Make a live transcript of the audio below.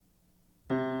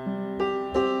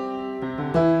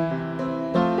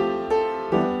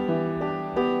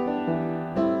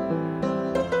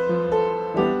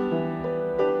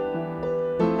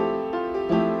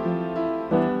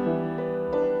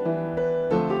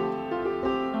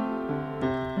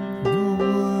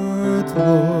words,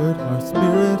 Lord, are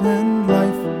spirit and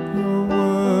life. Your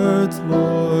words,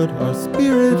 Lord, are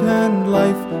spirit and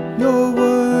life. Your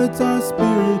words are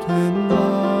spirit and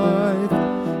life.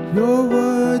 Your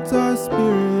words are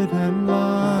spirit and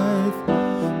life.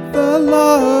 The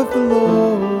law of the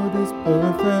Lord is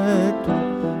perfect,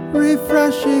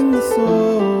 refreshing the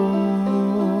soul.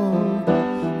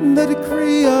 The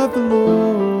decree of the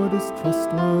Lord is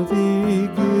trustworthy,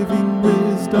 giving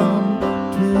wisdom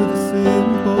to the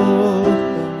simple.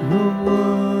 Your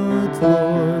words,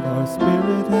 Lord, are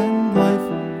spirit and life.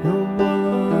 Your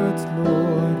words,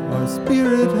 Lord, are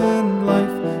spirit and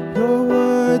life. Your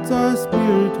words are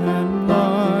spirit and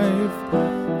life.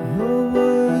 Your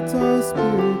words are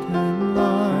spirit and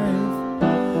life.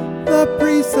 The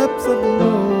precepts of the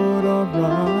Lord are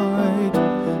right,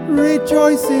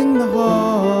 rejoicing the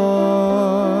heart.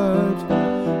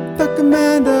 The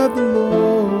command of the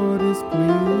Lord is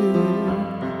clear,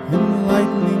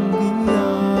 enlightening the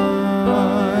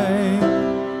eye.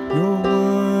 Your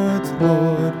words,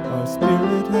 Lord, are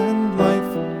spirit and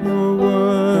life. Your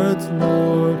words,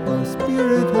 Lord, are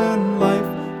spirit and life.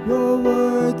 Your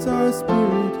words are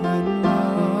spirit and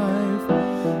life.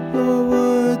 Your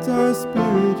words are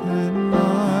spirit and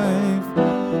life.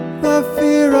 The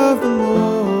fear of the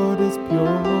Lord is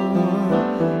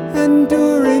pure,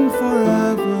 enduring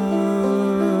forever.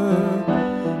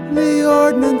 The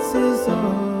ordinances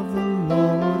of the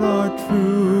Lord are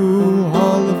true,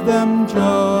 all of them just.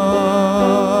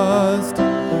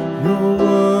 Your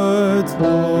words,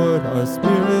 Lord, are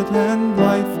spirit and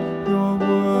life. Your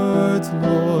words,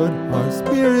 Lord, are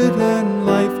spirit and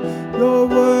life. Your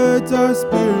words are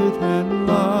spirit and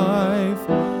life.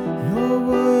 Your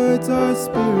words are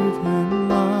spirit and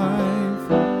life.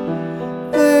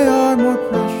 They are more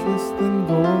precious than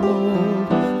gold,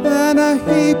 than a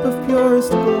heap of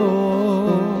purest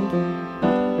gold.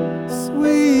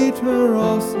 Sweeter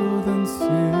also than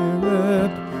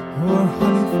syrup, or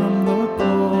honey from the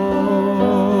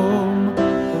comb.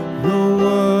 Your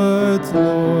words,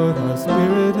 Lord, are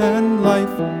spirit and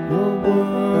life. Your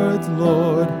words,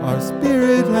 Lord, are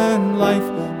spirit and life.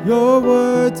 Your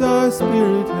words are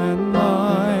spirit and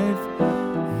life.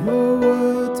 Your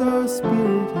words are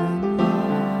spirit and life.